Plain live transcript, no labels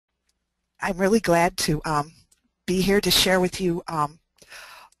I'm really glad to be here to share with you all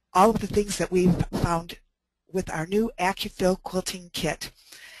of the things that we've found with our new AcuFil Quilting Kit.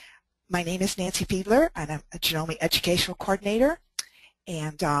 My name is Nancy Fieldler, and I'm a Janome Educational Coordinator,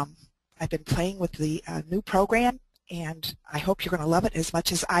 and I've been playing with the new program, and I hope you're going to love it as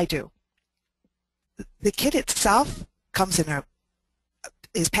much as I do. The kit itself comes in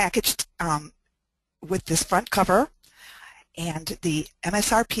is packaged with this front cover, and the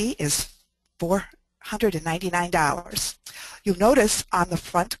MSRP is $499. You'll notice on the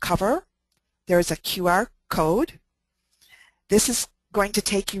front cover there is a QR code. This is going to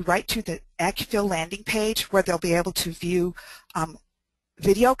take you right to the AcuFil landing page where they'll be able to view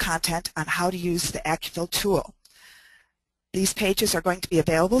video content on how to use the AcuFil tool. These pages are going to be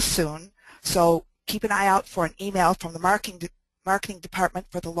available soon, so keep an eye out for an email from the marketing department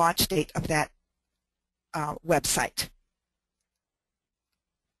for the launch date of that website.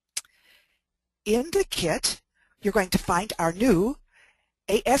 In the kit, you're going to find our new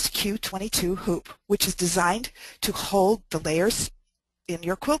ASQ22 hoop, which is designed to hold the layers in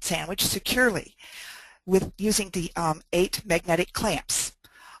your quilt sandwich securely with using the 8 magnetic clamps.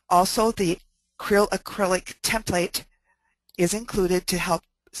 Also, the acrylic template is included to help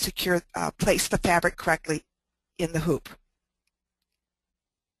secure place the fabric correctly in the hoop.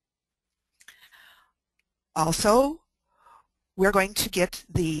 Also, we're going to get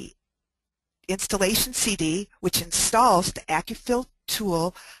the installation CD, which installs the AcuFil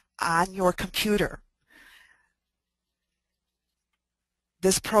tool on your computer.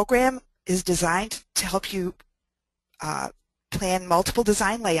 This program is designed to help you plan multiple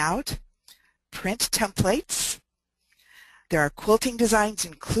design layout, print templates. There are quilting designs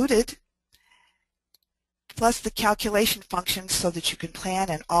included, plus the calculation functions so that you can plan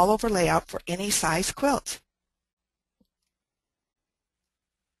an all-over layout for any size quilt.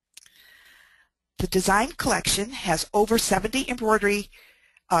 The design collection has over 70 embroidery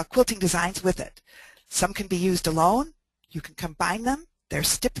quilting designs with it. Some can be used alone. You can combine them. There's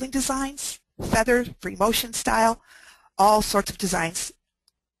stippling designs, feather, free motion style, all sorts of designs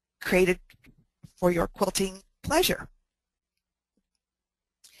created for your quilting pleasure.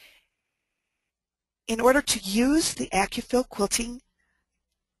 In order to use the AcuFil Quilting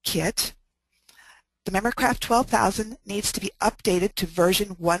Kit, the Memory Craft 12,000 needs to be updated to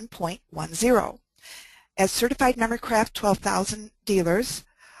version 1.10. As certified Memory Craft 12,000 dealers,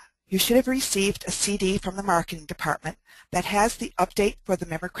 you should have received a CD from the marketing department that has the update for the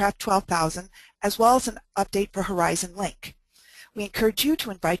Memory Craft 12,000 as well as an update for Horizon Link. We encourage you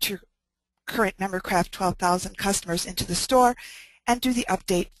to invite your current Memory Craft 12,000 customers into the store and do the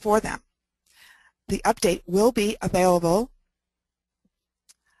update for them. The update will be available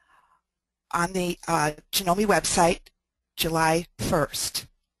on the Janome website July 1st.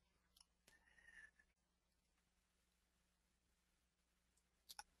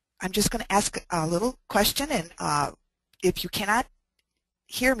 I'm just going to ask a little question, and if you cannot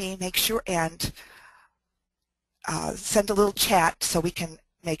hear me, make sure and send a little chat so we can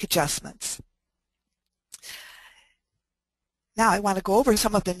make adjustments. Now I want to go over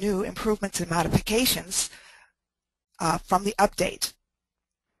some of the new improvements and modifications from the update.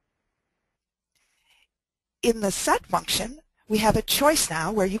 In the set function, we have a choice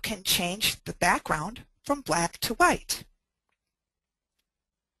now where you can change the background from black to white.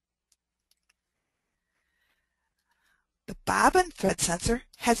 The bobbin thread sensor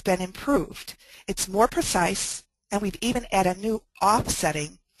has been improved. It's more precise, and we've even added a new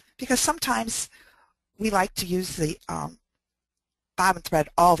offsetting because sometimes we like to use the bobbin thread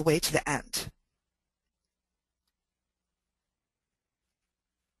all the way to the end.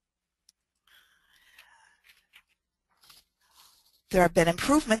 There have been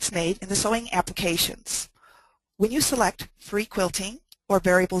improvements made in the sewing applications. When you select free quilting or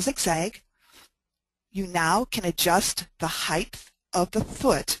variable zigzag, you now can adjust the height of the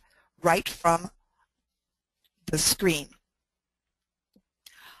foot right from the screen.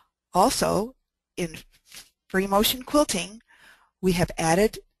 Also, in free motion quilting, we have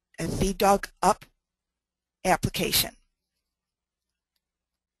added a feed dog up application.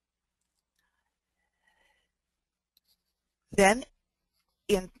 Then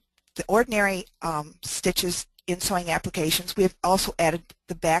in the ordinary stitches in sewing applications, we have also added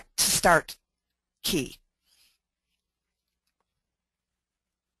the back to start key.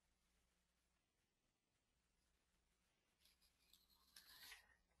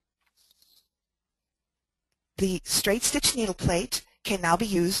 The straight stitch needle plate can now be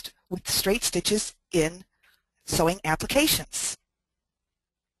used with straight stitches in sewing applications.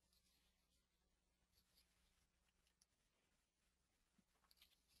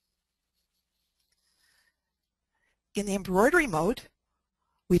 In the embroidery mode,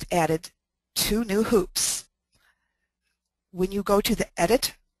 we've added 2 new hoops. When you go to the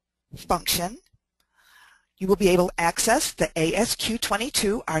Edit function, you will be able to access the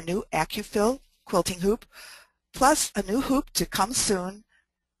ASQ22, our new AcuFil quilting hoop, plus a new hoop to come soon,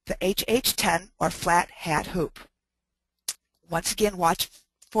 the HH10 or flat hat hoop. Once again, watch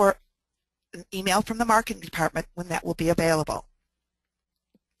for an email from the marketing department when that will be available.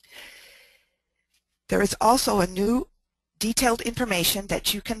 There is also a new detailed information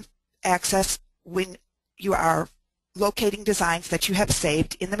that you can access when you are locating designs that you have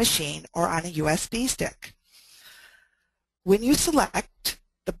saved in the machine or on a USB stick. When you select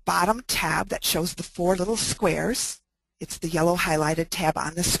the bottom tab that shows the 4 little squares, it's the yellow highlighted tab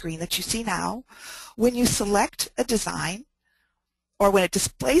on the screen that you see now. When you select a design, or when it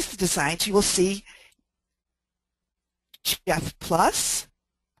displays the designs, you will see Jeff Plus,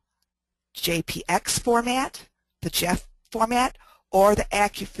 JPX format, the Jeff format, or the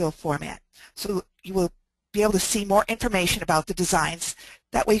AcuFil format. So you will be able to see more information about the designs.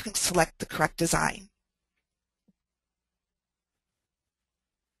 That way you can select the correct design.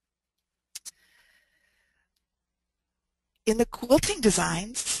 In the quilting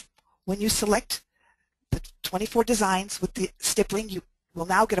designs, when you select the 24 designs with the stippling, you will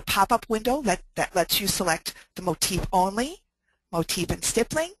now get a pop-up window that lets you select the motif only, motif and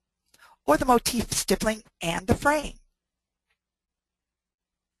stippling, or the motif, stippling, and the frame.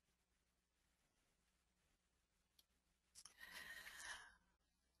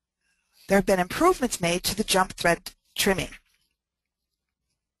 There have been improvements made to the jump thread trimming.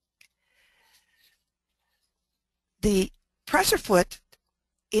 The presser foot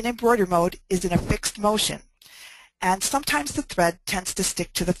in embroidery mode is in a fixed motion, and sometimes the thread tends to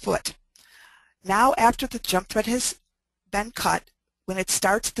stick to the foot. Now, after the jump thread has been cut, when it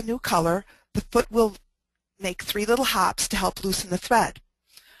starts the new color, the foot will make 3 little hops to help loosen the thread.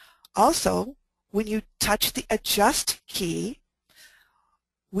 Also, when you touch the Adjust key,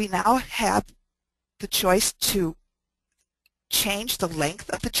 we now have the choice to change the length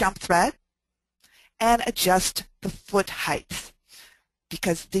of the jump thread and adjust the foot height,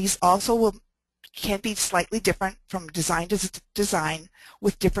 because these also can be slightly different from design to design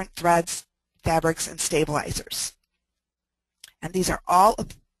with different threads, fabrics, and stabilizers. And these are all,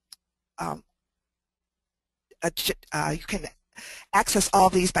 you can access all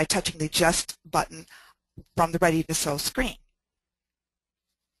these by touching the Adjust button from the Ready to Sew screen.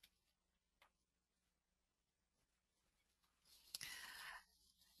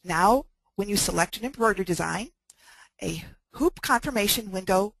 Now, when you select an embroidery design, a hoop confirmation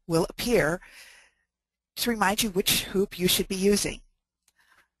window will appear to remind you which hoop you should be using.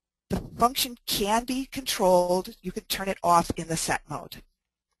 The function can be controlled. You can turn it off in the set mode.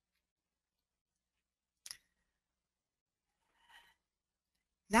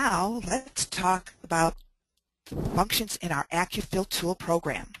 Now, let's talk about the functions in our AcuFil tool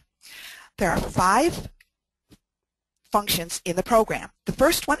program. There are 5 functions in the program. The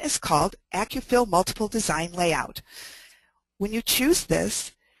first one is called AcuFil Multiple Design Layout. When you choose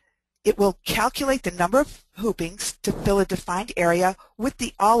this, it will calculate the number of hoopings to fill a defined area with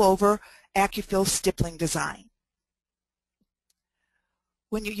the all-over AcuFil stippling design.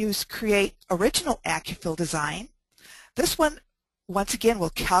 When you use Create Original AcuFil Design, this one once again will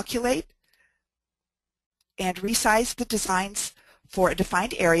calculate and resize the designs for a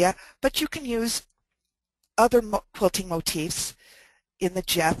defined area, but you can use other quilting motifs in the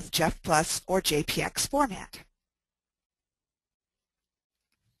Jeff, Jeff Plus, or JPX format.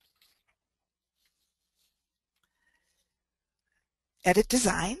 Edit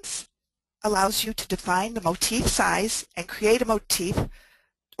Designs allows you to define the motif size and create a motif,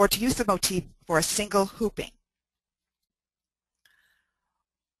 or to use the motif for a single hooping.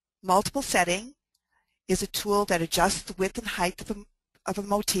 Multiple Setting is a tool that adjusts the width and height of a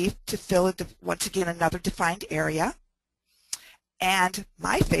motif to fill, once again, another defined area. And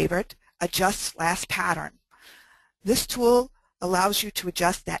my favorite, Adjust Last Pattern. This tool allows you to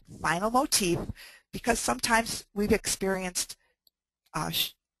adjust that final motif, because sometimes we've experienced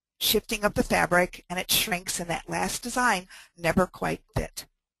shifting of the fabric and it shrinks and that last design never quite fit.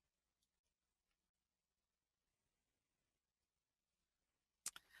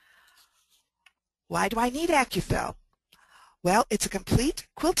 Why do I need AcuFil? Well, it's a complete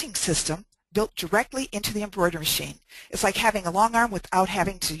quilting system built directly into the embroidery machine. It's like having a long arm without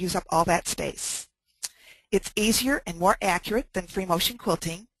having to use up all that space. It's easier and more accurate than free motion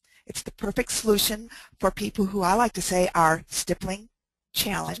quilting. It's the perfect solution for people who, I like to say, are stippling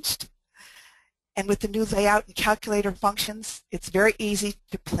challenged. And with the new layout and calculator functions, it's very easy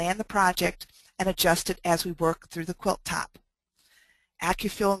to plan the project and adjust it as we work through the quilt top.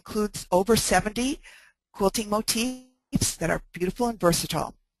 AcuFil includes over 70 quilting motifs that are beautiful and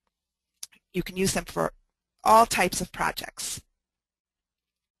versatile. You can use them for all types of projects.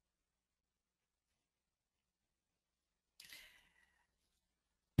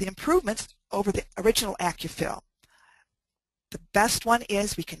 The improvements over the original AcuFil. The best one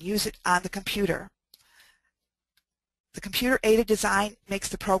is we can use it on the computer. The computer-aided design makes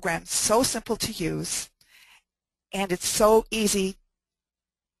the program so simple to use, and it's so easy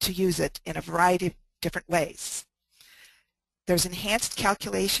to use it in a variety of different ways. There's enhanced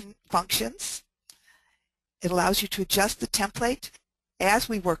calculation functions. It allows you to adjust the template as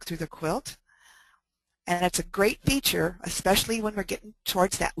we work through the quilt, and it's a great feature, especially when we're getting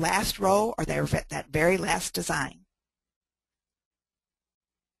towards that last row or that very last design.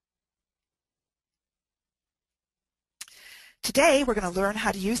 Today we're going to learn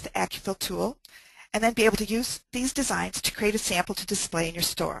how to use the AcuFil tool and then be able to use these designs to create a sample to display in your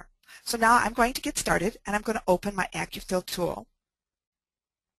store. So now I'm going to get started, and I'm going to open my AcuFil tool.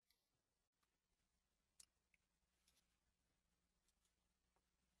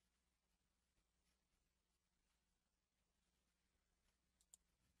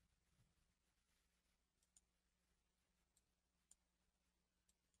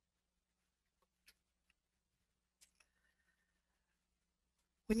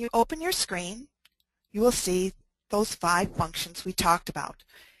 When you open your screen, you will see those 5 functions we talked about.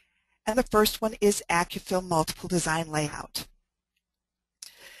 And the first one is AcuFil Multiple Design Layout.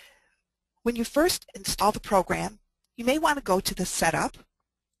 When you first install the program, you may want to go to the Setup,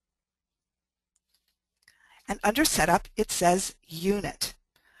 and under Setup it says Unit.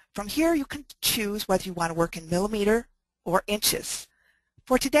 From here you can choose whether you want to work in millimeter or inches.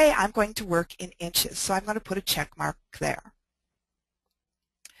 For today I'm going to work in inches, so I'm going to put a check mark there.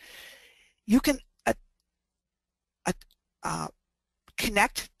 You can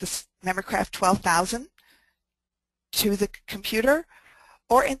connect the Memory Craft 12,000 to the computer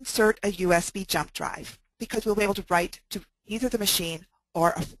or insert a USB jump drive, because we'll be able to write to either the machine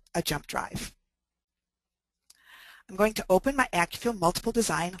or a jump drive. I'm going to open my AcuFil Multiple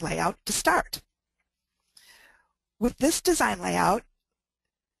Design Layout to start. With this design layout,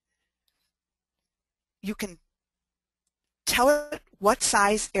 you can tell it what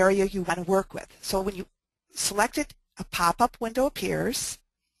size area you want to work with. So when you select it, a pop-up window appears,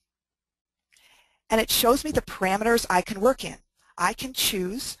 and it shows me the parameters I can work in. I can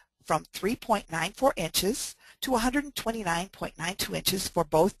choose from 3.94 inches to 129.92 inches for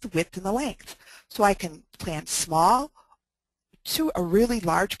both the width and the length. So I can plan small to a really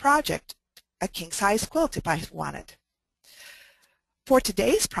large project, a king-size quilt if I wanted. For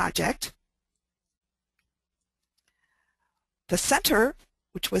today's project, the center,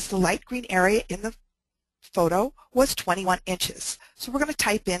 which was the light green area in the photo, was 21 inches. So we're going to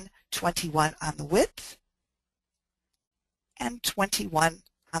type in 21 on the width and 21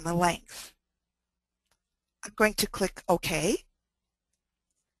 on the length. I'm going to click OK,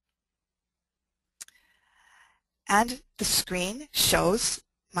 and the screen shows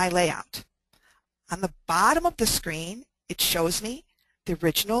my layout. On the bottom of the screen, it shows me the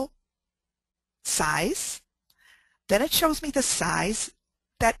original size. Then it shows me the size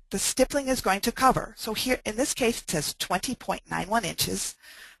that the stippling is going to cover. So here, in this case, it says 20.91 inches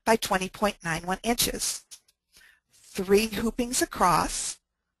by 20.91 inches. 3 hoopings across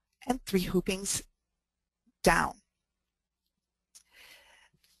and 3 hoopings down.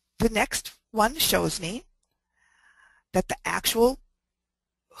 The next one shows me that the actual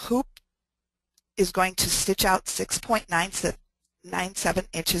hoop is going to stitch out 6.97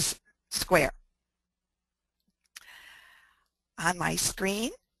 inches square. On my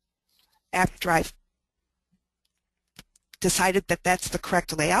screen, after I've decided that that's the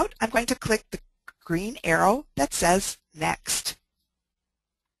correct layout, I'm going to click the green arrow that says Next.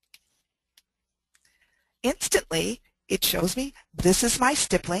 Instantly, it shows me this is my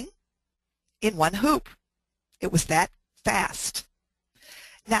stippling in 1 hoop. It was that fast.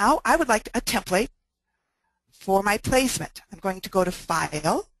 Now I would like a template for my placement. I'm going to go to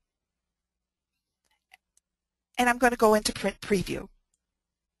File, and I'm going to go into Print Preview.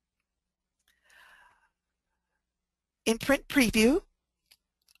 In Print Preview,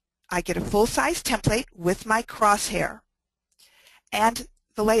 I get a full-size template with my crosshair and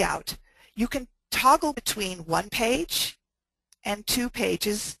the layout. You can toggle between 1 page and 2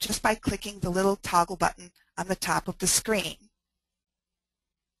 pages just by clicking the little toggle button on the top of the screen.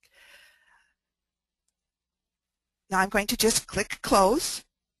 Now I'm going to just click Close,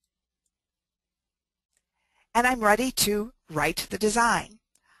 and I'm ready to write the design.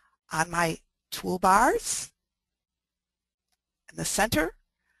 On my toolbars. In the center,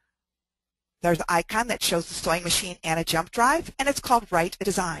 there's an icon that shows the sewing machine and a jump drive, and it's called Write a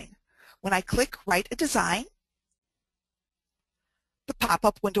Design. When I click Write a Design, the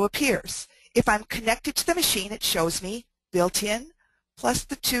pop-up window appears. If I'm connected to the machine, it shows me built-in plus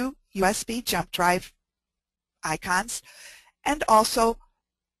the 2 USB jump drive icons and also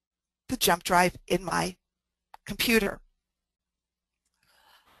the jump drive in my computer.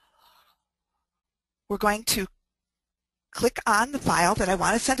 We're going to click on the file that I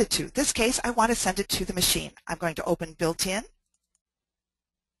want to send it to. In this case, I want to send it to the machine. I'm going to open built-in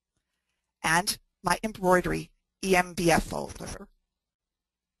and my embroidery EMBF folder.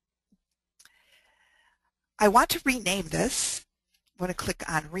 I want to rename this. I'm going to click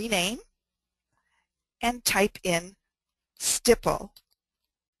on rename and type in stipple.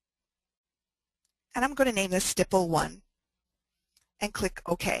 And I'm going to name this stipple 1 and click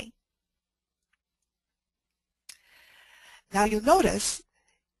OK. Now you'll notice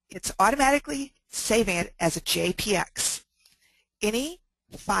it's automatically saving it as a JPX. Any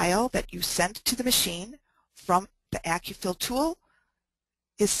file that you send to the machine from the AcuFil tool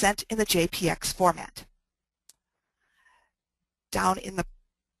is sent in the JPX format. Down in the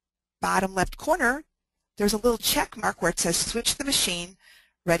bottom left corner, there's a little check mark where it says switch the machine,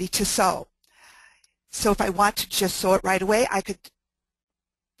 ready to sew. So if I want to just sew it right away, I could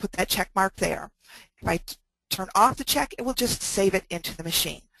put that check mark there. If I turn off the check, it will just save it into the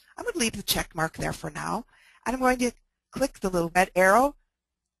machine. I'm going to leave the check mark there for now, and I'm going to click the little red arrow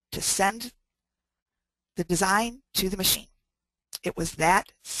to send the design to the machine. It was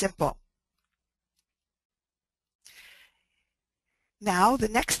that simple. Now, the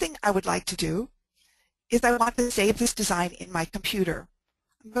next thing I would like to do is I want to save this design in my computer.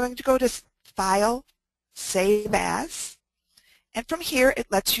 I'm going to go to File, Save As, and from here it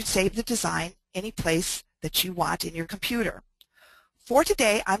lets you save the design any place that you want in your computer. For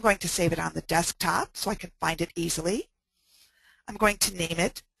today, I'm going to save it on the desktop so I can find it easily. I'm going to name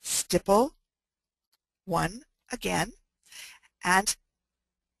it Stipple 1 again, and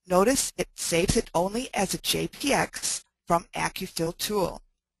notice it saves it only as a JPX from AcuFil tool.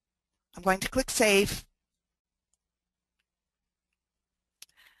 I'm going to click Save.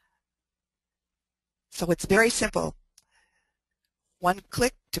 So it's very simple. One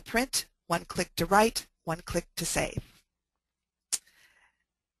click to print, one click to write, one click to save.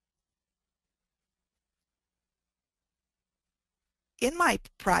 In my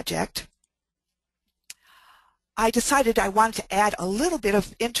project, I decided I wanted to add a little bit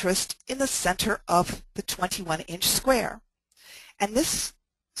of interest in the center of the 21-inch square. And this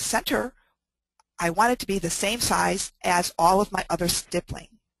center, I want it to be the same size as all of my other stippling.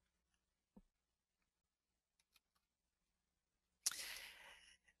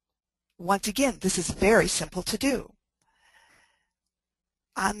 Once again, this is very simple to do.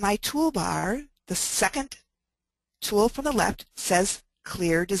 On my toolbar, the second tool from the left says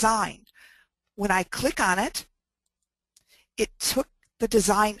Clear Design. When I click on it, it took the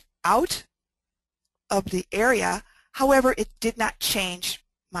design out of the area. However, it did not change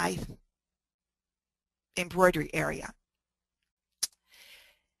my embroidery area.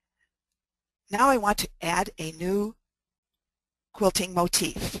 Now I want to add a new quilting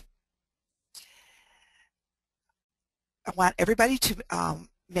motif. I want everybody to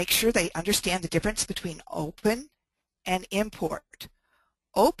make sure they understand the difference between open and import.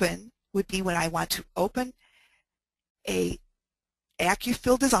 Open would be when I want to open a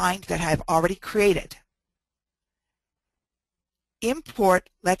AcuFil design that I've already created. Import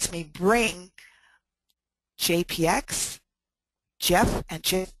lets me bring JPX, Jeff, and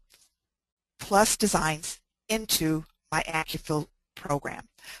Jeff Plus designs into my AcuFil program.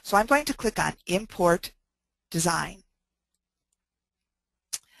 So I'm going to click on Import Design.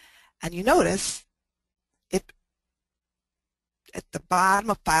 And you notice it at the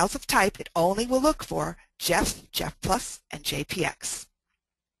bottom of Files of Type, it only will look for Jeff, Jeff Plus, and JPX.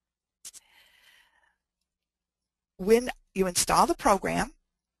 When you install the program,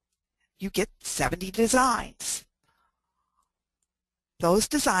 you get 70 designs. Those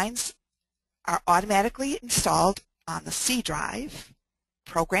designs are automatically installed on the C drive,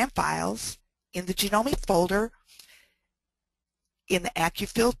 Program Files, in the Janome folder, in the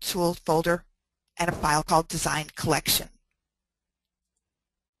AcuFil Tool folder, and a file called Design Collection.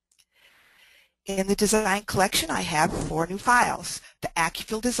 In the Design Collection, I have 4 new files. The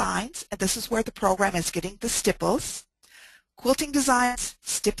AcuFil Designs, and this is where the program is getting the stipples, Quilting Designs,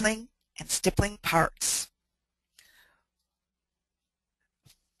 Stippling, and Stippling Parts.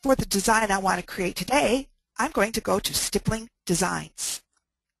 For the design I want to create today, I'm going to go to Stippling Designs.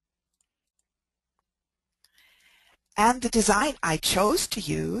 And the design I chose to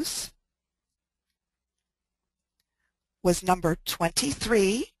use was number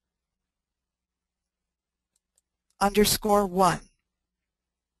 23_1.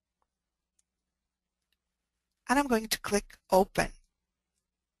 And I'm going to click Open.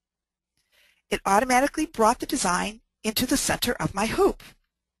 It automatically brought the design into the center of my hoop.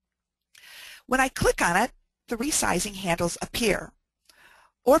 When I click on it, the resizing handles appear.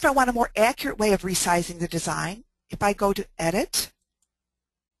 Or if I want a more accurate way of resizing the design, if I go to Edit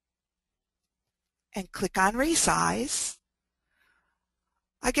and click on Resize,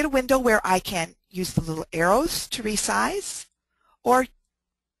 I get a window where I can use the little arrows to resize or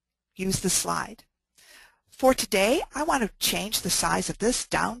use the slide. For today, I want to change the size of this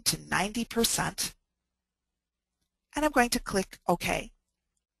down to 90%, and I'm going to click OK.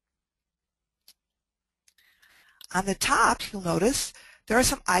 On the top, you'll notice there are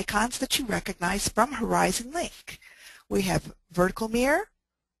some icons that you recognize from Horizon Link. We have vertical mirror,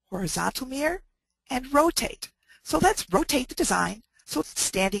 horizontal mirror, and rotate. So let's rotate the design so it's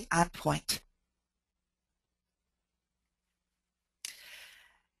standing on point.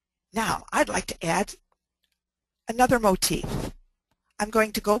 Now, I'd like to add another motif. I'm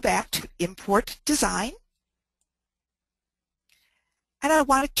going to go back to Import Design, and I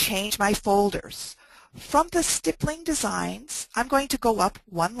want to change my folders. From the stippling designs, I'm going to go up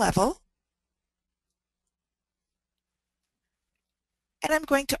one level, and I'm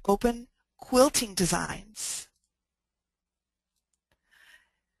going to open Quilting Designs.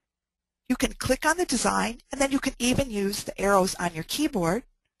 You can click on the design, and then you can even use the arrows on your keyboard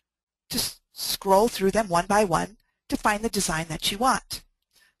to scroll through them one by one to find the design that you want.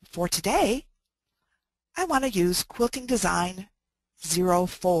 For today, I want to use Quilting Design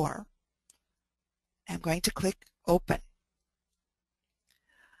 04. I'm going to click Open.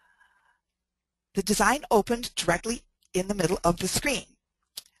 The design opened directly in the middle of the screen.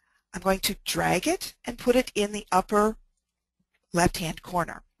 I'm going to drag it and put it in the upper left-hand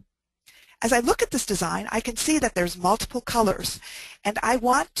corner. As I look at this design, I can see that there's multiple colors, and I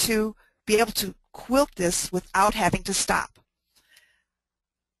want to be able to quilt this without having to stop.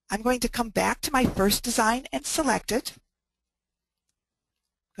 I'm going to come back to my first design and select it.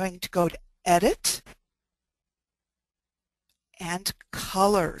 I'm going to go to Edit and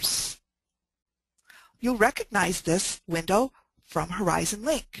Colors. You'll recognize this window from Horizon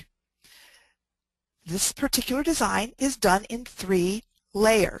Link. This particular design is done in 3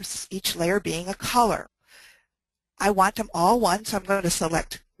 layers, each layer being a color. I want them all one, so I'm going to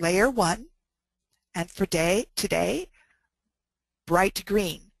select Layer 1, and for today, bright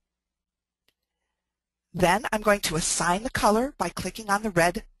green. Then I'm going to assign the color by clicking on the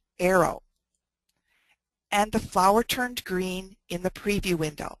red arrow, and the flower turned green in the preview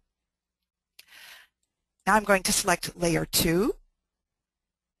window. Now I'm going to select Layer 2.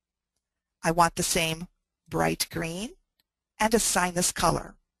 I want the same bright green, and assign this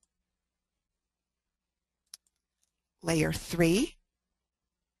color. Layer 3,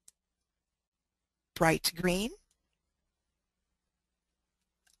 bright green,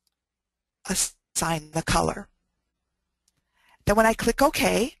 assign the color. Then when I click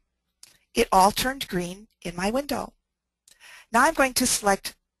OK, it all turned green in my window. Now I'm going to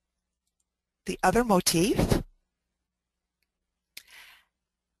select the other motif,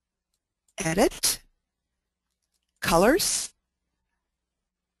 Edit, Colors,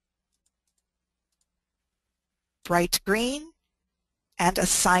 bright green, and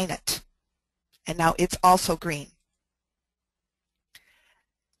assign it. And now it's also green.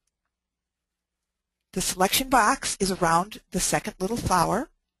 The selection box is around the second little flower,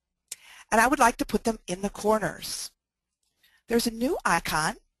 and I would like to put them in the corners. There's a new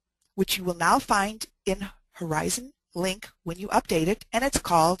icon, which you will now find in Horizon Link when you update it, and it's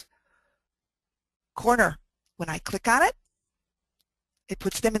called Corner. When I click on it, it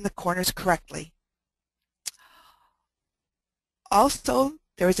puts them in the corners correctly. Also,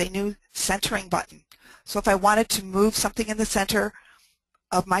 there is a new centering button. So if I wanted to move something in the center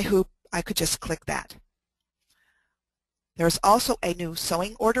of my hoop, I could just click that. There's also a new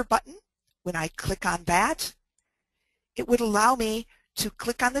sewing order button. When I click on that, it would allow me to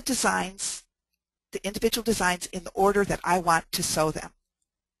click on the designs, the individual designs in the order that I want to sew them.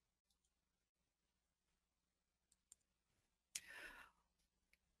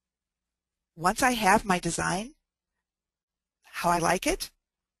 Once I have my design, how I like it,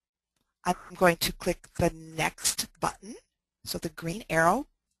 I'm going to click the Next button, so the green arrow,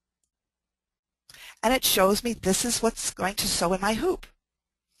 and it shows me this is what's going to sew in my hoop.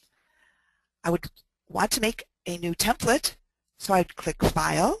 I would want to make a new template, so I'd click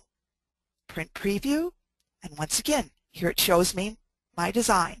File, Print Preview, And once again, here it shows me my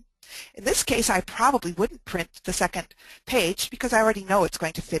design. In this case, I probably wouldn't print the second page because I already know it's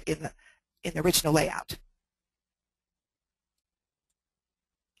going to fit in the original layout.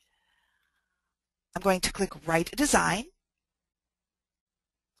 I'm going to click Write a Design.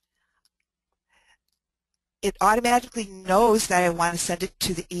 It automatically knows that I want to send it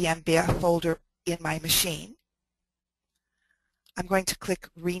to the EMBA folder in my machine. I'm going to click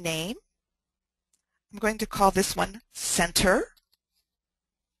Rename. I'm going to call this one Center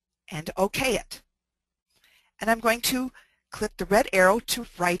and OK it. And I'm going to click the red arrow to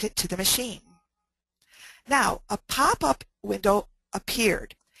write it to the machine. Now, a pop-up window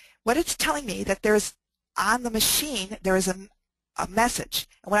appeared. What it's telling me that there's on the machine, there is a message.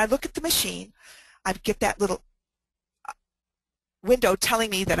 And when I look at the machine, I get that little window telling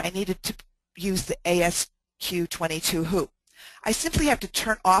me that I needed to use the ASQ22 hoop. I simply have to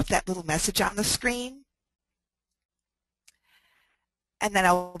turn off that little message on the screen, and then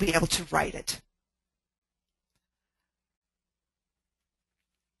I'll be able to write it.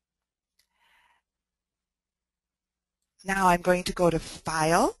 Now I'm going to go to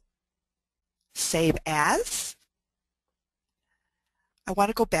File, Save As. I want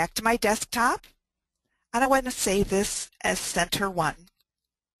to go back to my desktop, and I want to save this as Center 1.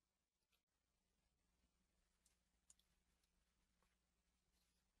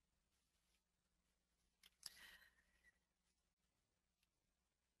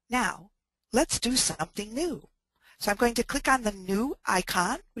 Now, let's do something new. So I'm going to click on the new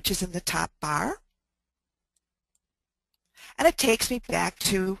icon, which is in the top bar, and it takes me back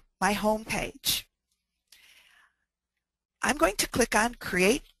to my home page. I'm going to click on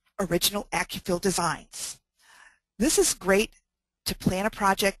Create Original AcuFil Designs. This is great to plan a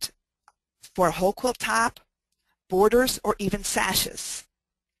project for a whole quilt top, borders, or even sashes.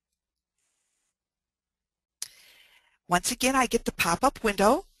 Once again, I get the pop-up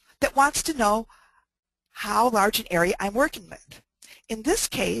window that wants to know how large an area I'm working with. In this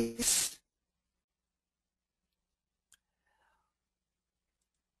case,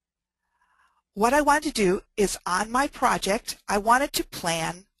 what I want to do is on my project, I wanted to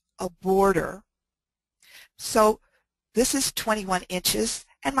plan a border. So this is 21 inches,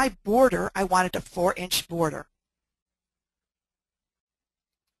 and my border, I wanted a 4-inch border.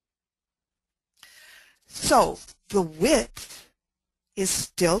 So the width is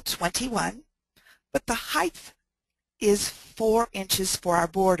still 21, but the height is 4 inches for our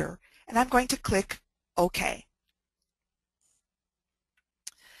border, and I'm going to click OK.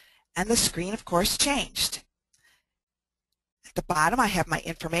 And the screen, of course, changed. At the bottom, I have my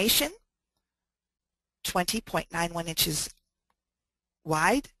information, 20.91 inches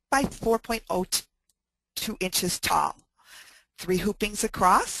wide by 4.02 inches tall, 3 hoopings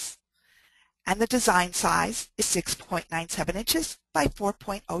across, and the design size is 6.97 inches by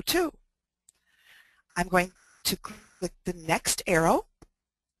 4.02. I'm going to click the next arrow,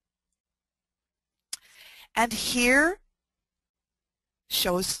 and here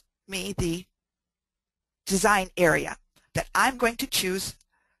shows me the design area that I'm going to choose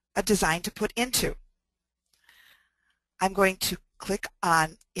a design to put into. I'm going to click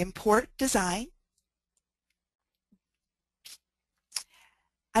on Import Design.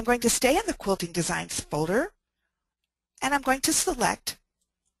 I'm going to stay in the Quilting Designs folder, and I'm going to select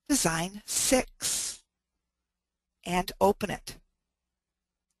Design 6 and open it.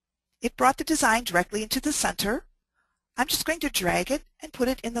 It brought the design directly into the center. I'm just going to drag it and put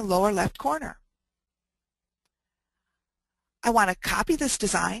it in the lower left corner. I want to copy this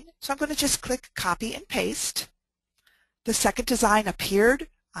design, so I'm going to just click Copy and Paste. The second design appeared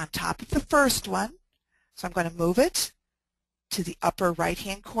on top of the first one, so I'm going to move it to the upper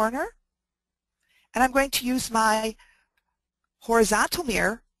right-hand corner, and I'm going to use my horizontal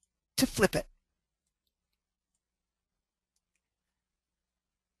mirror to flip it.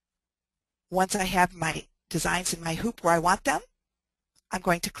 Once I have my designs in my hoop where I want them, I'm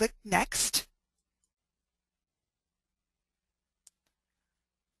going to click Next.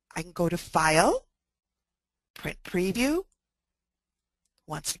 I can go to File, Print Preview.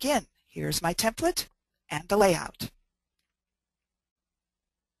 Once again, here's my template and the layout.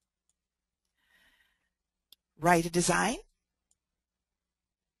 Write a design.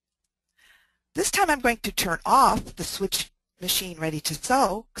 This time I'm going to turn off the switch machine ready to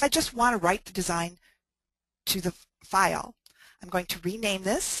sew because I just want to write the design to the file. I'm going to rename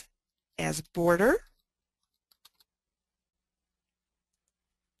this as Border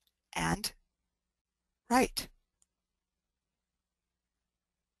and Write.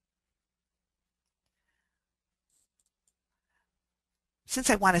 Since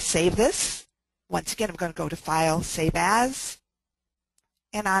I want to save this, Once again, I'm going to go to File, Save As,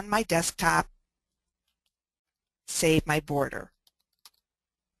 and on my desktop, save my border.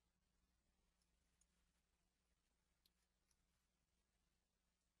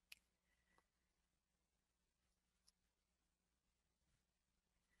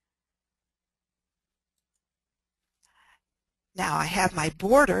 Now I have my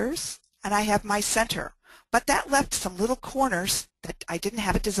borders and I have my center, but that left some little corners that I didn't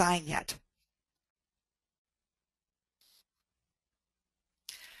have a design yet.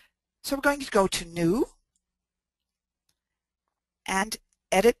 So we're going to go to New and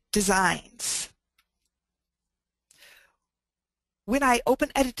Edit Designs. When I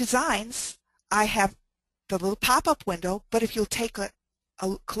open Edit Designs, I have the little pop-up window, but if you'll take a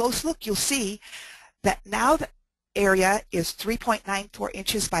close look, you'll see that now the area is 3.94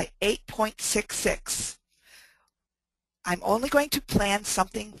 inches by 8.66. I'm only going to plan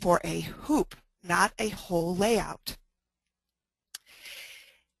something for a hoop, not a whole layout.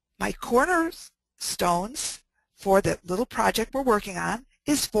 My cornerstones for the little project we're working on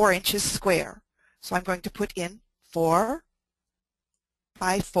is 4 inches square. So I'm going to put in 4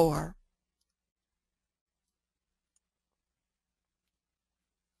 by 4.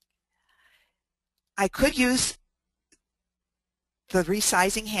 I could use the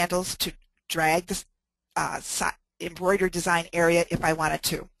resizing handles to drag the embroidery design area if I wanted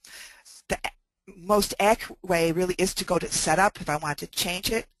to. The most accurate way really is to go to Setup if I want to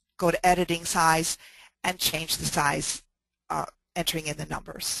change it, go to Editing Size, and change the size, entering in the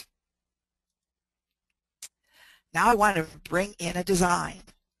numbers. Now I want to bring in a design.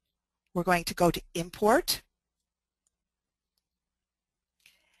 We're going to go to Import,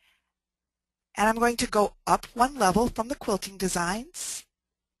 and I'm going to go up one level from the quilting designs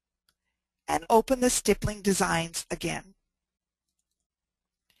and open the stippling designs again.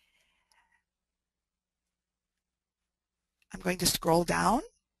 I'm going to scroll down,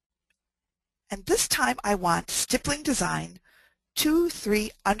 and this time I want stippling design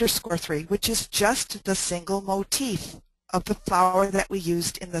 23_3, which is just the single motif of the flower that we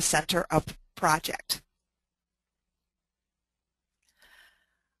used in the center of the project.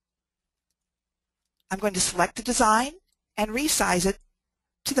 I'm going to select the design and resize it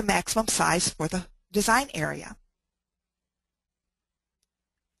to the maximum size for the design area.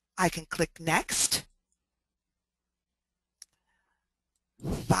 I can click Next,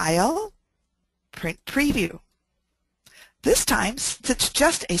 File, Print Preview. This time, since it's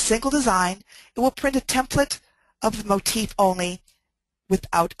just a single design, it will print a template of the motif only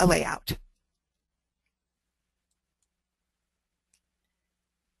without a layout.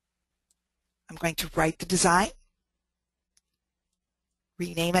 I'm going to write the design,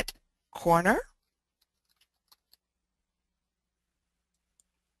 rename it Corner,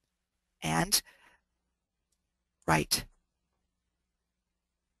 and write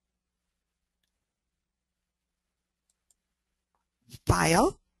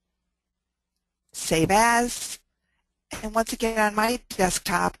File, Save As, and once again on my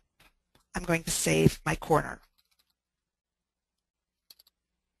desktop, I'm going to save my corner.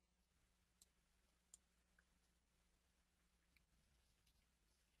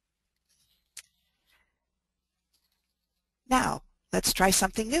 Now, let's try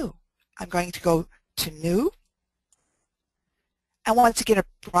something new. I'm going to go to New, and once again it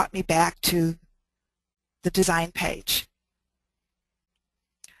brought me back to the design page.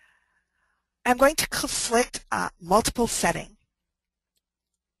 I'm going to select multiple setting.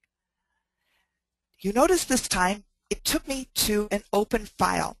 You notice this time it took me to an open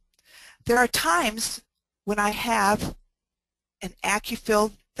file. There are times when I have an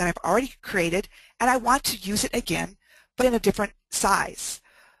AcuFil that I've already created and I want to use it again, but in a different size.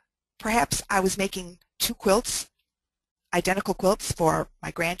 Perhaps I was making 2 quilts, identical quilts for my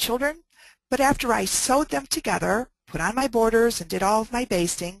grandchildren, but after I sewed them together, put on my borders and did all of my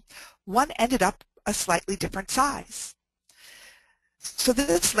basting, one ended up a slightly different size. So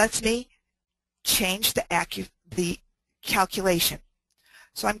this lets me change the calculation.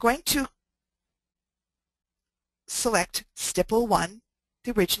 So I'm going to select Stipple 1,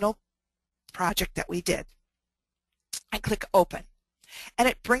 the original project that we did, and click Open. And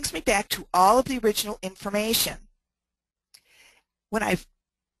it brings me back to all of the original information. When I've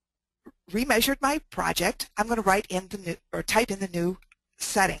remeasured my project, I'm going to write in the new, or type in the new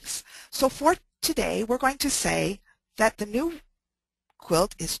settings. So for today, we're going to say that the new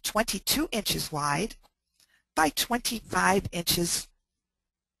quilt is 22 inches wide by 25 inches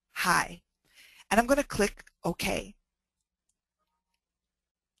high. And I'm going to click OK.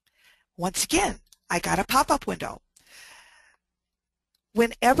 Once again, I got a pop-up window.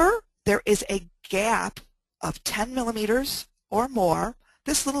 Whenever there is a gap of 10 millimeters or more,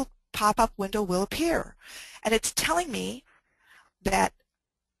 this little pop-up window will appear. And it's telling me that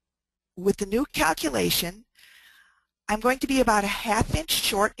with the new calculation, I'm going to be about a ½ inch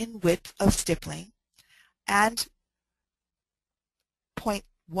short in width of stippling and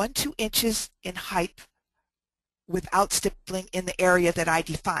 0.12 inches in height without stippling in the area that I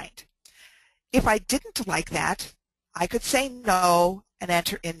defined. If I didn't like that, I could say no and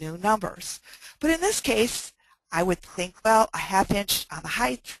enter in new numbers. But in this case, I would think, well, a ½ inch on the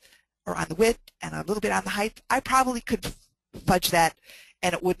height or on the width and a little bit on the height, I probably could fudge that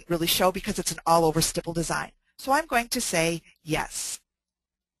and it wouldn't really show because it's an all-over stipple design. So I'm going to say yes.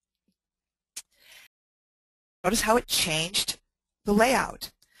 Notice how it changed the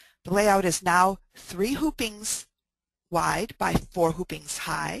layout. The layout is now 3 hoopings wide by 4 hoopings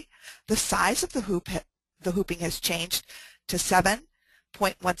high. The size of the hooping has changed to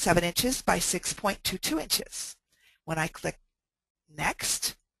 7.17 inches by 6.22 inches. When I click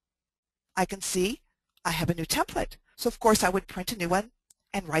Next, I can see I have a new template. So of course I would print a new one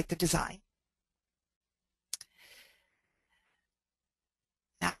and write the design.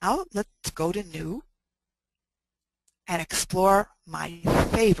 Now let's go to New and explore my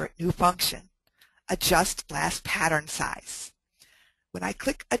favorite new function, Adjust Last Pattern Size. When I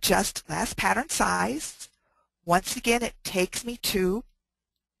click Adjust Last Pattern Size, once again it takes me to,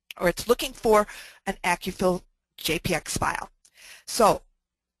 or it's looking for an AcuFil JPX file. So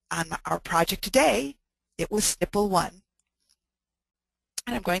on our project today, it was Stipple 1.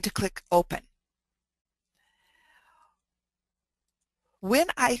 And I'm going to click Open. When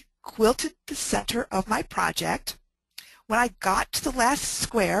I quilted the center of my project, when I got to the last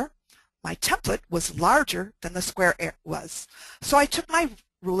square, my template was larger than the square it was. So I took my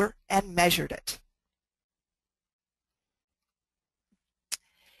ruler and measured it.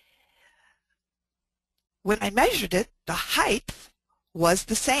 When I measured it, the height was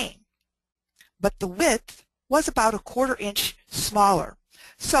the same, but the width was about a ½ inch smaller.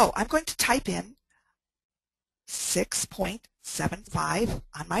 So I'm going to type in 6.75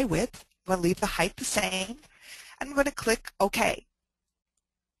 on my width. I'm going to leave the height the same, and I'm going to click OK.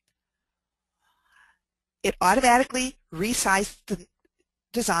 It automatically resized the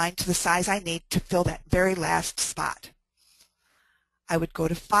design to the size I need to fill that very last spot. I would go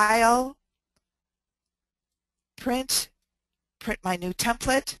to File, print my new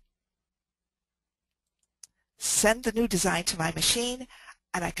template, send the new design to my machine,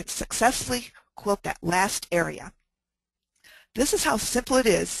 and I can successfully quilt that last area. This is how simple it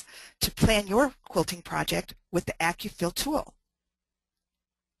is to plan your quilting project with the AcuFil tool.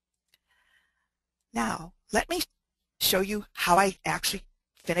 Now, let me show you how I actually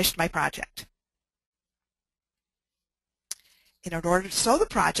finished my project. In order to sew the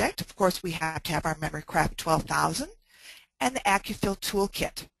project, of course, we have to have our Memory Craft 12,000 and the AcuFil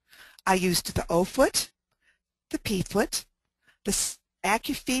Toolkit. I used the O-foot, the P-foot, the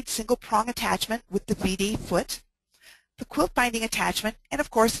AcuFeed single prong attachment with the VD foot, the quilt binding attachment, and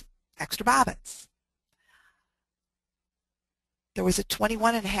of course, extra bobbins. There was a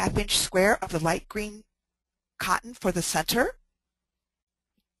 21.5 inch square of the light green cotton for the center.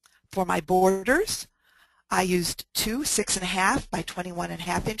 For my borders, I used 2 6.5 by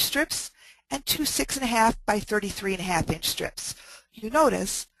 21.5 inch strips and 2 6.5 by 33.5 inch strips. You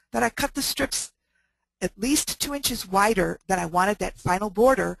notice that I cut the strips at least 2 inches wider than I wanted that final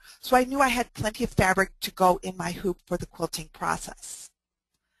border, so I knew I had plenty of fabric to go in my hoop for the quilting process.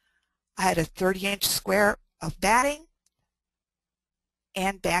 I had a 30-inch square of batting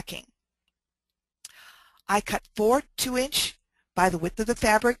and backing. I cut 4 2-inch by the width of the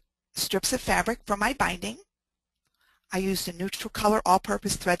fabric strips of fabric for my binding. I used a neutral color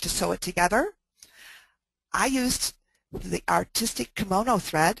all-purpose thread to sew it together. I used the artistic kimono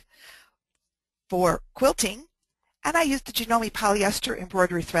thread for quilting, and I used the Janome polyester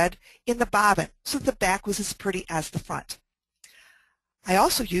embroidery thread in the bobbin so the back was as pretty as the front. I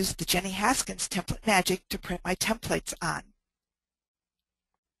also used the Jenny Haskins Template Magic to print my templates on.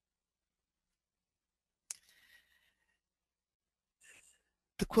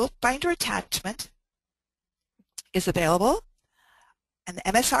 The quilt binder attachment is available, and the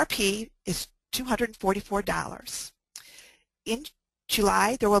MSRP is $244. In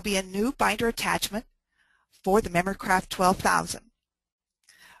July, there will be a new binder attachment for the Memory Craft 12,000.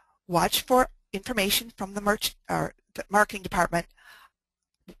 Watch for information from the marketing department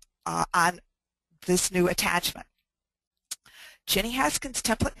on this new attachment. Jenny Haskins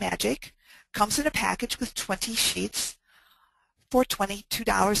Template Magic comes in a package with 20 sheets for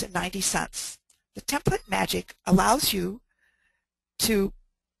 $22.90. The Template Magic allows you to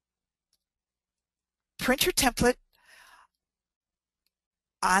print your template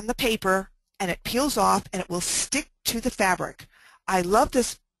on the paper and it peels off and it will stick to the fabric. I love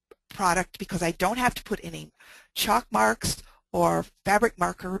this product because I don't have to put any chalk marks or fabric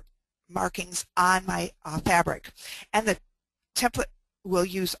markings on my fabric. And the template will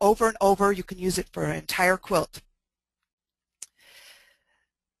use over and over. You can use it for an entire quilt.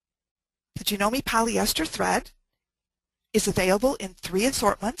 The Janome polyester thread is available in 3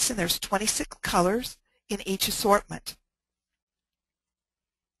 assortments, and there's 26 colors in each assortment.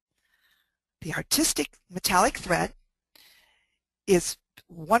 The artistic metallic thread is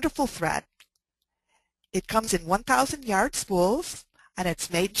wonderful thread. It comes in 1,000 yard spools, and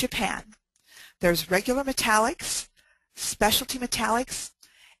it's made in Japan. There's regular metallics, specialty metallics,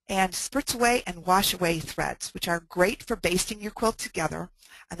 and spritz away and wash away threads, which are great for basting your quilt together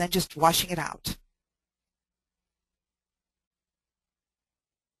and then just washing it out.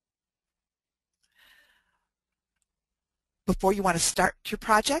 Before you want to start your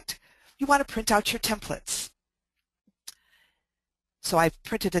project, you want to print out your templates. So I've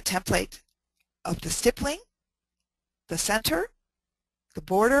printed a template of the stippling, the center, the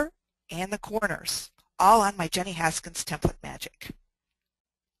border, and the corners, all on my Jenny Haskins Template Magic.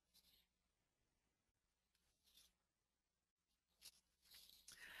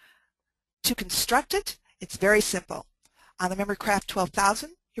 To construct it, it's very simple. On the Memory Craft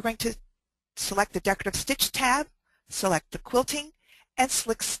 12,000, you're going to select the Decorative Stitch tab, select the Quilting, and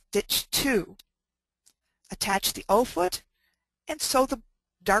select Stitch 2. Attach the O-foot and sew the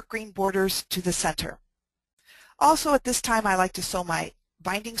dark green borders to the center. Also at this time I like to sew my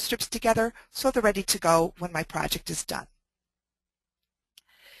binding strips together so they're ready to go when my project is done.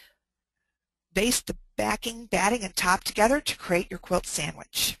 Baste the backing, batting, and top together to create your quilt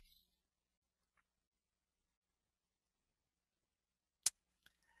sandwich.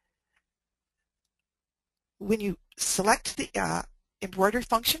 When you select the embroidery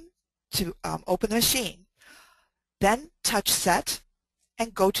function to open the machine, then touch Set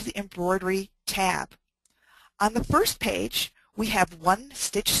and go to the Embroidery tab. On the first page, we have one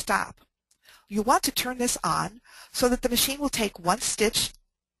stitch stop. You want to turn this on so that the machine will take one stitch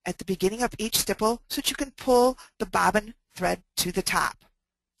at the beginning of each stipple so that you can pull the bobbin thread to the top.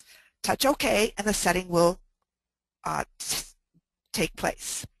 Touch OK and the setting will take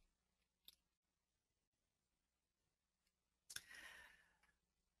place.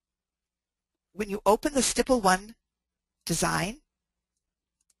 When you open the Stipple 1 design,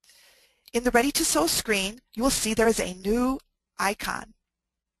 in the Ready to Sew screen, you will see there is a new icon.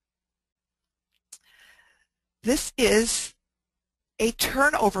 This is a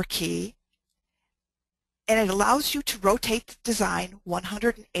turnover key, and it allows you to rotate the design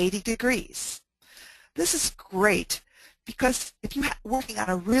 180 degrees. This is great because if you're working on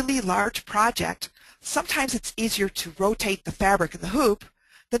a really large project, sometimes it's easier to rotate the fabric in the hoop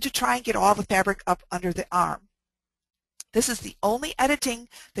than to try and get all the fabric up under the arm. This is the only editing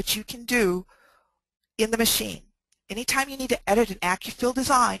that you can do in the machine. Anytime you need to edit an AcuFil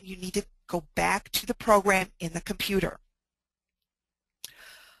design, you need to go back to the program in the computer.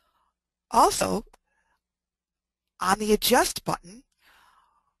 Also, on the Adjust button,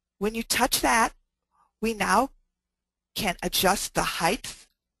 when you touch that, we now can adjust the height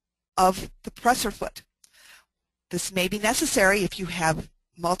of the presser foot. This may be necessary if you have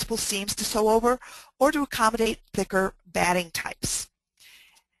multiple seams to sew over or to accommodate thicker batting types.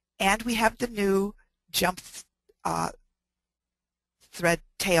 And we have the new jump thread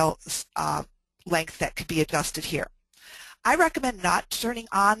tail length that could be adjusted here. I recommend not turning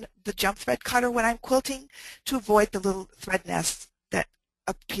on the jump thread cutter when I'm quilting to avoid the little thread nests that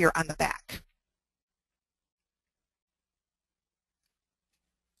appear on the back.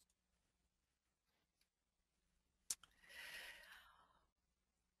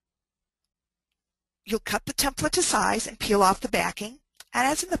 You'll cut the template to size and peel off the backing, and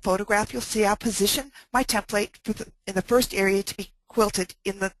as in the photograph, you'll see I'll position my template in the first area to be quilted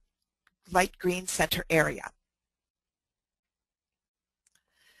in the light green center area.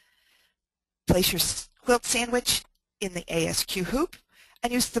 Place your quilt sandwich in the ASQ hoop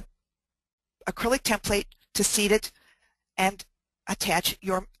and use the acrylic template to seat it and attach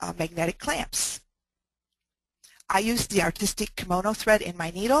your magnetic clamps. I use the artistic kimono thread in my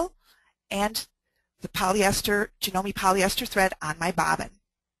needle and the Janome polyester thread on my bobbin.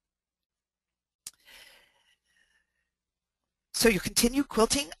 So you continue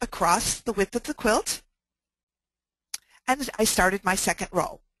quilting across the width of the quilt, and I started my second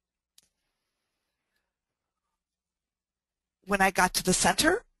row. When I got to the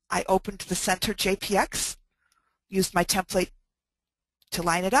center, I opened the center JPX, used my template to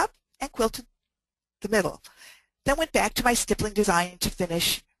line it up, and quilted the middle. Then went back to my stippling design to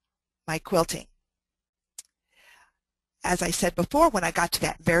finish my quilting. As I said before, when I got to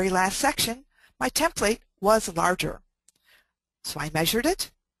that very last section, my template was larger. So I measured it,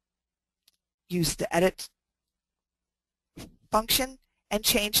 used the edit function, and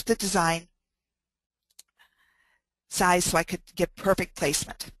changed the design size so I could get perfect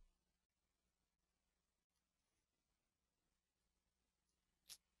placement.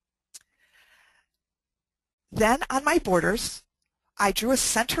 Then on my borders, I drew a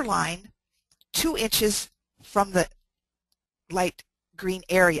center line 2 inches from the light green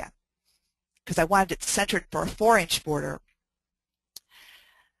area because I wanted it centered for a 4-inch border.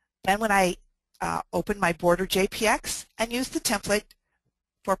 Then when I opened my border JPX and used the template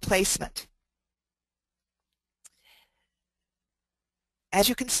for placement. As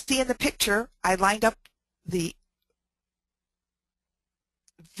you can see in the picture, I lined up the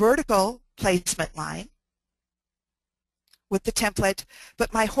vertical placement line with the template,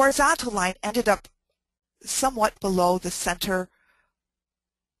 but my horizontal line ended up somewhat below the center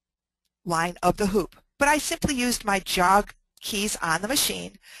line of the hoop. But I simply used my jog keys on the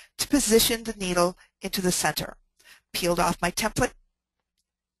machine to position the needle into the center, peeled off my template,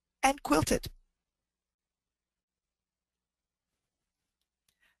 and quilted.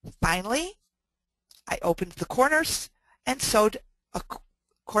 Finally, I opened the corners and sewed a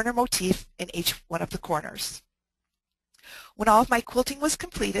corner motif in each one of the corners. When all of my quilting was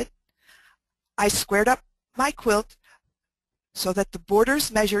completed, I squared up my quilt so that the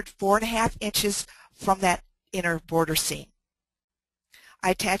borders measured 4.5 inches from that inner border seam. I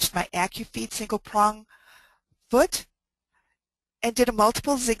attached my AcuFeed single prong foot and did a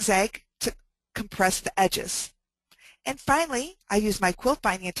multiple zigzag to compress the edges. And finally, I used my quilt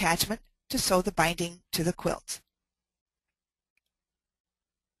binding attachment to sew the binding to the quilt.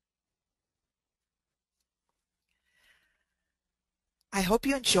 I hope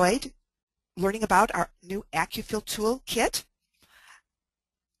you enjoyed learning about our new AcuFil tool kit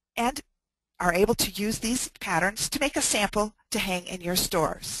and are able to use these patterns to make a sample to hang in your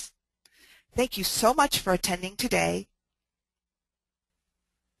stores. Thank you so much for attending today.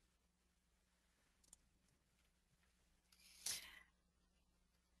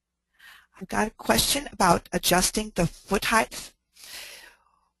 I've got a question about adjusting the foot height.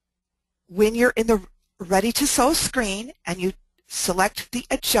 When you're in the Ready to Sew screen and you select the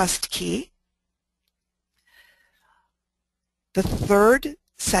Adjust key, the third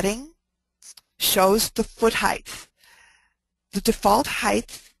setting shows the foot height. The default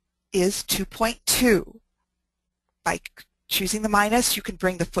height is 2.2. By choosing the minus, you can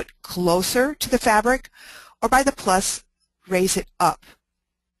bring the foot closer to the fabric, or by the plus, raise it up.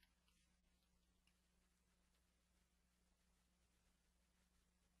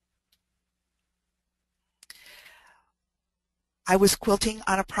 I was quilting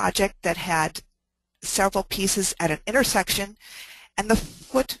on a project that had several pieces at an intersection, and the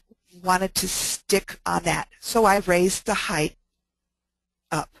foot wanted to stick on that, so I raised the height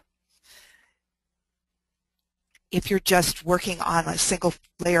up. If you're just working on a single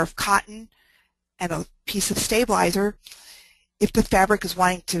layer of cotton and a piece of stabilizer, if the fabric is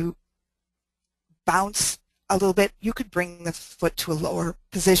wanting to bounce a little bit, you could bring the foot to a lower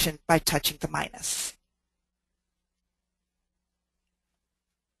position by touching the minus.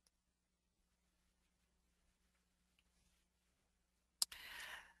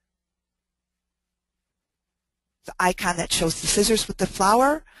 The icon that shows the scissors with the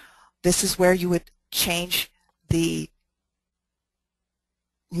flower, this is where you would change the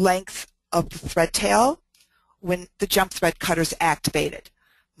length of the thread tail when the jump thread cutter is activated.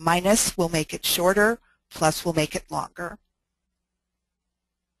 Minus will make it shorter, plus will make it longer.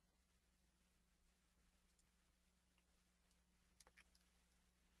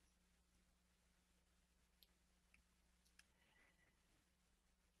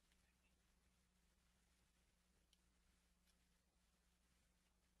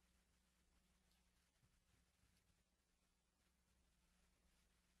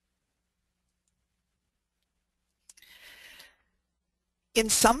 In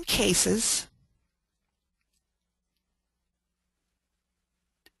some cases,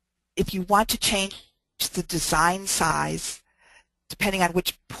 if you want to change the design size, depending on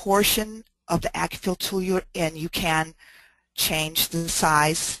which portion of the AcuFil tool you're in, you can change the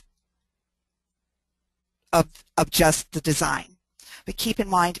size of just the design. But keep in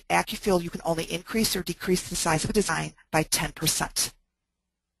mind, AcuFil, you can only increase or decrease the size of a design by 10%.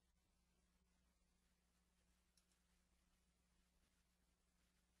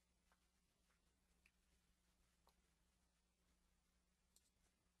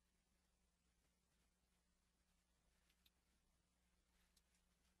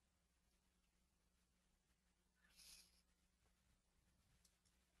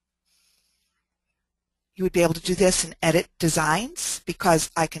 You would be able to do this in Edit Designs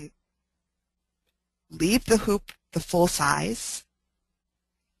because I can leave the hoop the full size,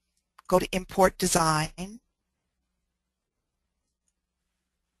 go to Import Design, and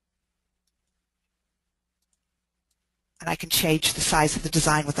I can change the size of the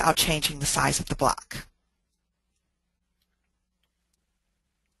design without changing the size of the block.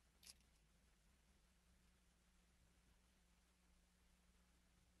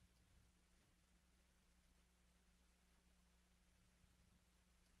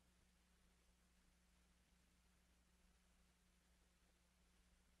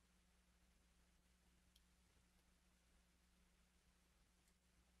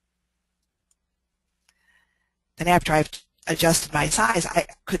 Then after I've adjusted my size, I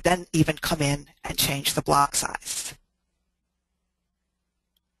could then even come in and change the block size.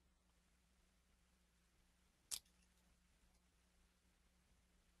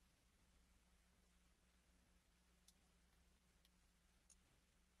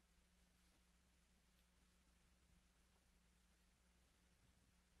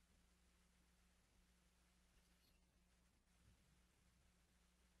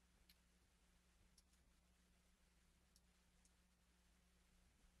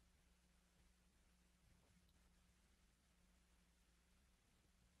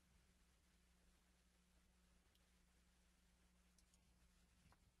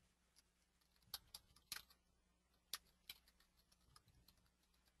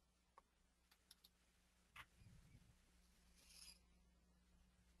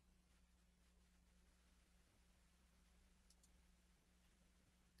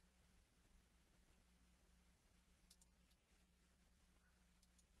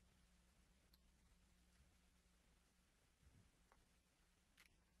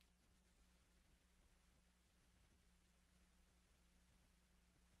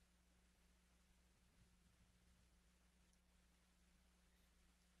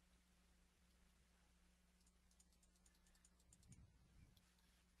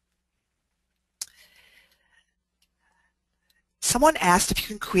 Someone asked if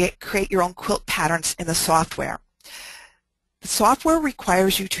you can create your own quilt patterns in the software. The software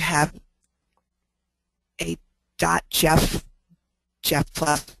requires you to have a .jef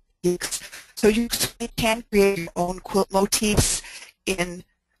plus, so you can create your own quilt motifs in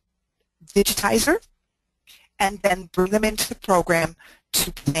Digitizer and then bring them into the program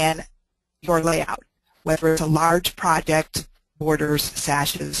to plan your layout, whether it's a large project, borders,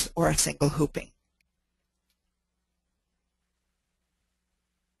 sashes, or a single hooping.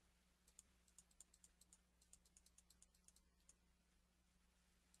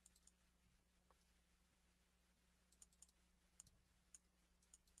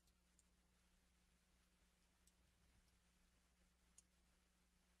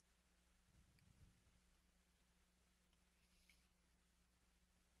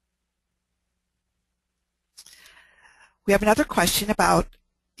 We have another question about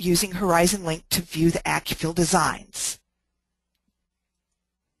using Horizon Link to view the AcuFil designs.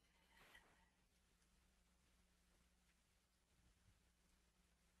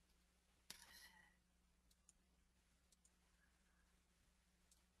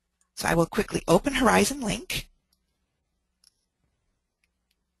 So I will quickly open Horizon Link.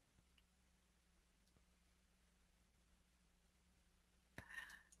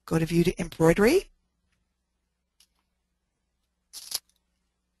 Go to View to Embroidery.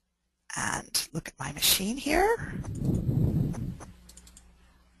 And look at my machine here.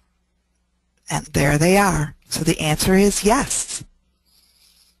 And there they are. So the answer is yes.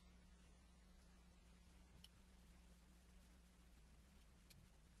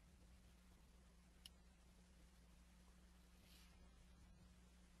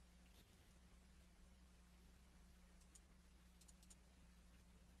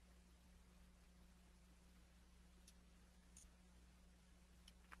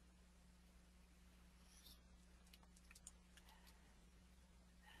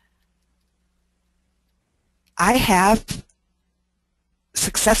 I have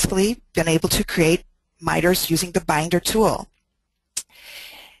successfully been able to create miters using the binder tool.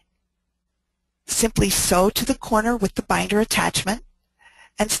 Simply sew to the corner with the binder attachment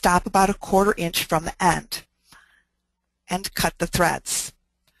and stop about 1/4 inch from the end and cut the threads.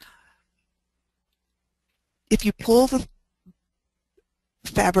 If you pull the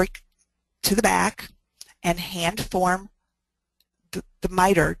fabric to the back and hand form the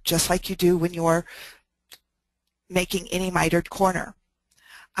miter just like you do when you're making any mitered corner.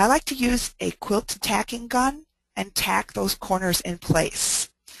 I like to use a quilt tacking gun and tack those corners in place.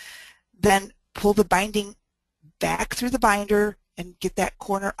 Then pull the binding back through the binder and get that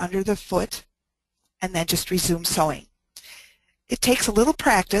corner under the foot and then just resume sewing. It takes a little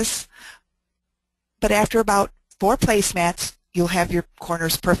practice, but after about 4 placemats, you'll have your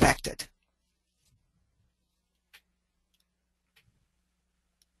corners perfected.